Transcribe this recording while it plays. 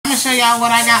show y'all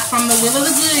what I got from the Will of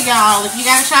the Good, y'all. If you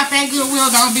gotta shop at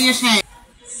Goodwill, don't be ashamed.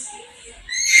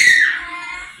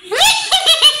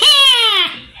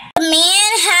 The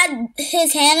man had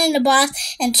his hand in the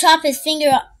box and chopped his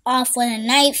finger off with a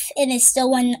knife, and it still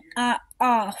went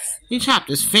off. He chopped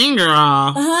his finger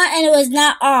off? And it was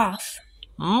not off.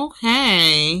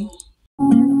 Okay.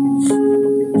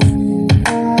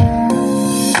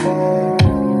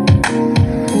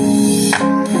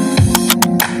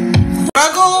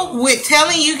 Struggle with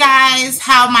telling you guys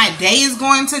how my day is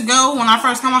going to go when I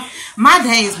first come on. My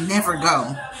days never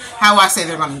go how I say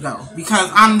they're going to go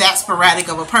because I'm that sporadic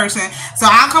of a person. So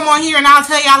I'll come on here and I'll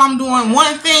tell y'all I'm doing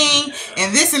one thing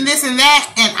and this and this and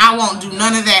that, and I won't do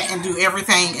none of that and do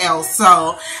everything else.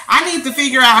 So I need to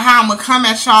figure out how I'm going to come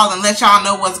at y'all and let y'all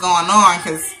know what's going on,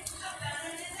 because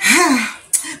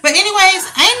but anyways,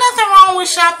 ain't nothing wrong with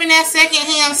shopping at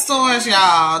secondhand stores,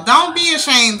 y'all. Don't be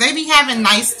ashamed. They be having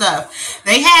nice stuff.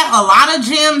 They have a lot of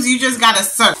gems. You just gotta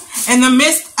search. In the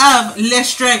midst of le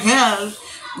struggle,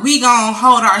 we gonna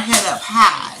hold our head up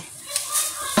high.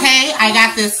 Okay, I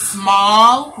got this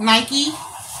small Nike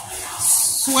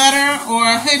sweater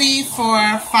or hoodie for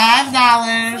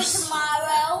 $5.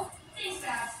 Tomorrow.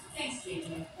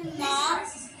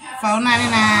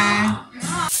 $4.99.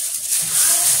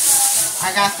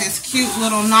 I got this cute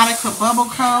little Nautica bubble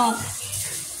coat.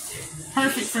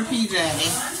 Perfect for PJ.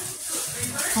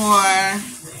 For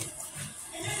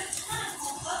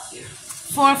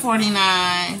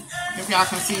 $4.49. If y'all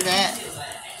can see that.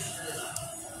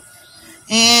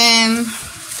 And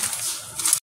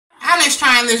I'm just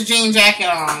trying this jean jacket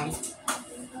on.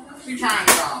 She's trying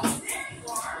it on.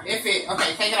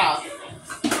 Okay, take it off.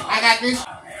 I got this.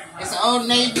 It's an Old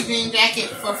Navy jean jacket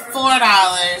for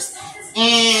 $4.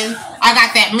 And I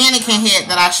got that mannequin head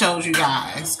that I showed you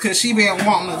guys, because she been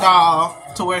wanting a doll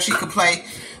to where she could play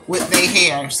with their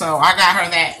hair. So I got her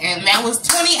that, and that was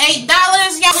 $28.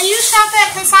 Y'all, when you shop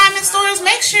at consignment stores,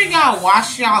 make sure y'all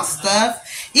wash y'all stuff.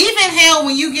 Even hell,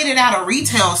 when you get it out of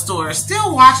retail stores,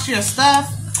 still wash your stuff,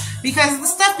 because the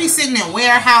stuff be sitting in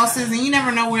warehouses and you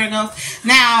never know where it goes.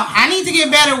 Now, I need to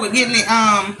get better with getting it,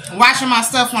 washing my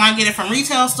stuff when I get it from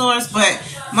retail stores, but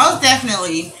most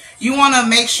definitely you want to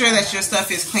make sure that your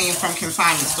stuff is clean from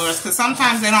consignment stores, because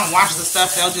sometimes they don't wash the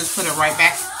stuff. They'll just put it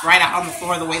right out on the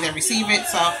floor the way they receive it.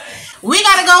 So we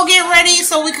got to go get ready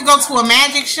so we could go to a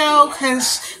magic show,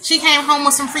 because she came home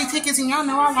with some free tickets, and y'all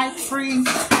know I like free.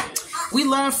 We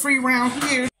love free around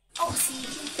here. Oh, see.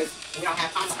 We don't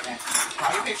have time for that.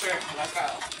 Draw your picture and let's go.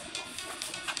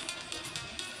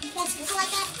 That's just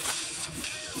like that?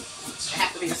 It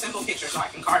has to be a simple picture so I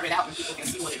can carve it out and people can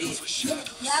see what it is.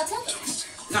 Yeah, I'll tell you.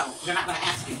 No, they're not going to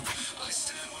ask you.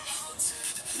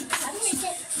 How do we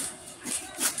get?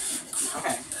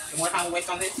 Okay. The more time we waste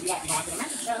on this, you won't be going to the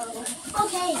magic show.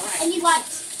 Okay. Right. And you want?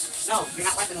 No, you're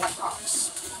not wiping the white off.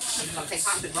 It's going to take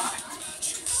time to dry.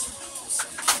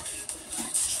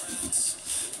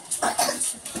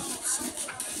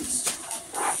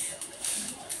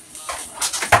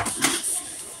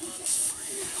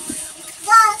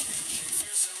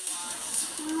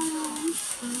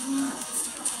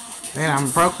 Then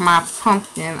I broke my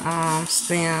pumpkin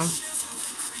stem.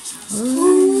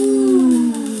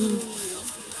 Ooh.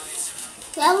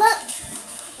 That look.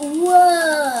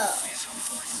 Whoa.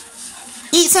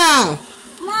 Eat some.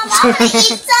 Mom, I want to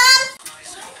eat some.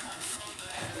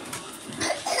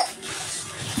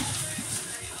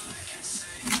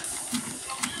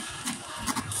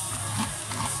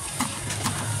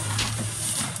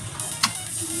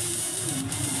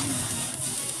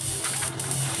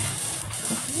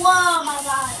 Whoa, my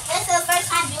God. This is the first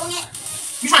time doing it.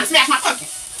 You trying to smash my pumpkin?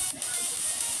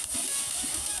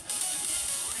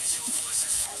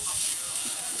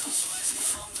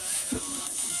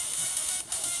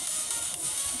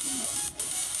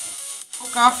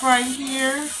 Poke off right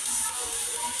here.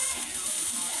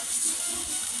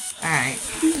 Alright.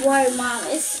 Don't worry, Mom.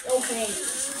 It's okay.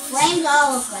 Flames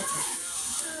all look like that.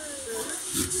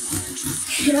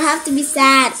 You don't have to be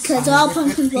sad, because all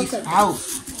pumpkins look like that. Out.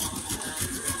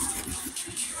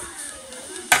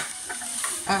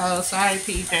 Uh-oh, sorry,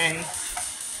 PJ.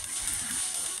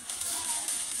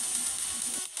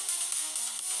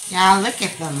 Y'all, look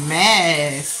at the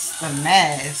mess. The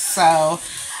mess. So,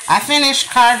 I finished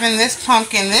carving this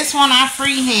pumpkin. This one I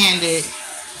freehanded.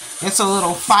 It's a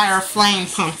little fire flame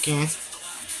pumpkin.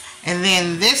 And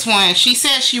then this one, she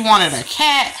said she wanted a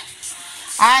cat.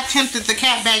 I attempted the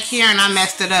cat back here and I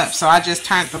messed it up. So, I just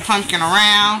turned the pumpkin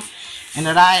around. And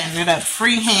that I ended up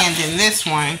freehanding this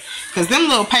one. Because them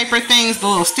little paper things, the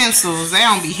little stencils, they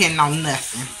don't be hitting on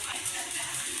nothing.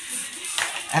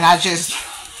 And I just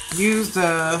used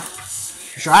the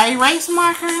dry erase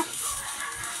marker.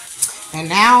 And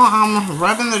now I'm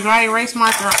rubbing the dry erase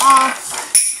marker off.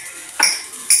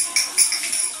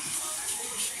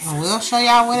 And we'll show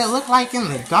y'all what it looked like in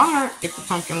the dark. Get the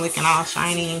pumpkin looking all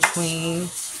shiny and clean.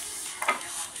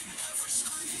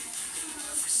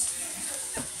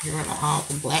 Get rid of all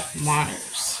the black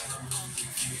marks.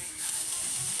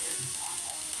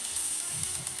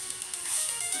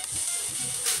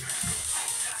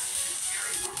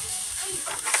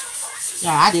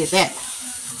 Yeah, I did that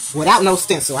without no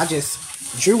stencil. I just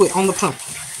drew it on the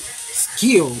pumpkin.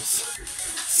 Skills.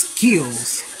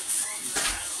 Skills.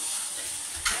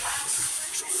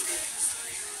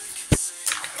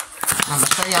 I'm going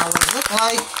to show y'all what it looked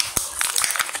like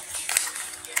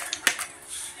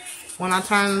when I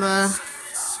turn the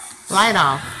light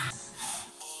off.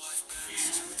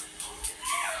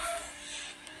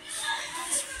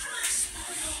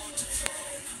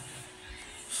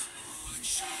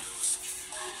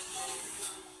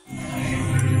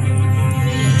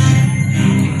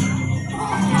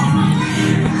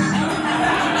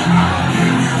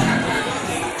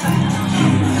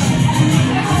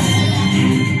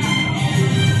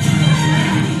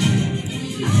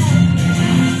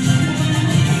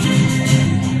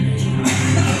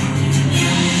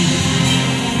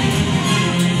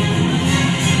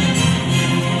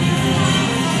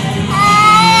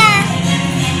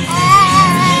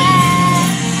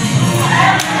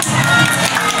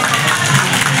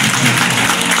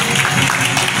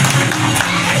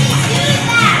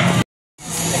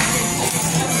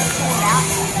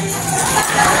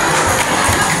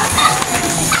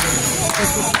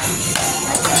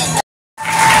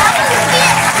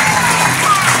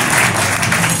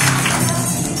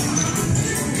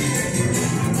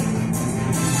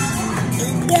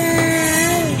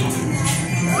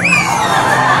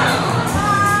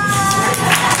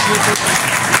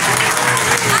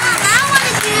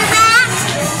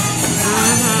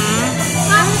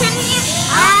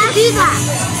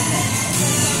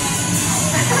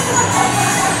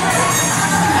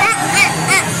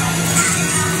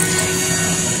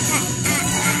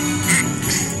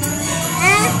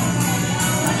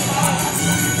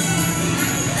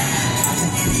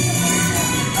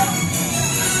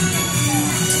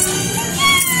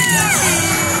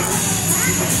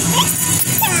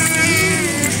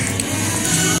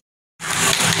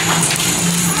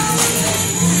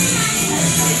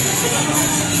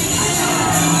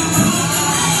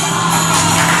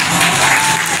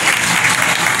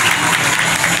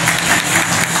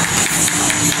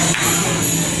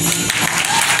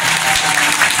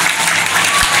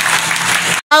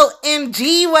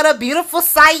 OMG, what a beautiful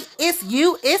sight. It's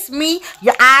you, it's me,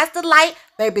 your eyes delight.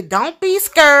 Baby, don't be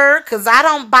scared, cause I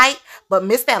don't bite, but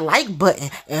miss that like button.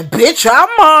 And bitch, I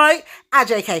might.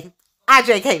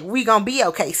 IJK, we gonna be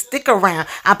okay. Stick around.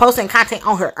 I'm posting content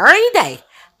on her every day.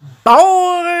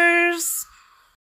 Bye.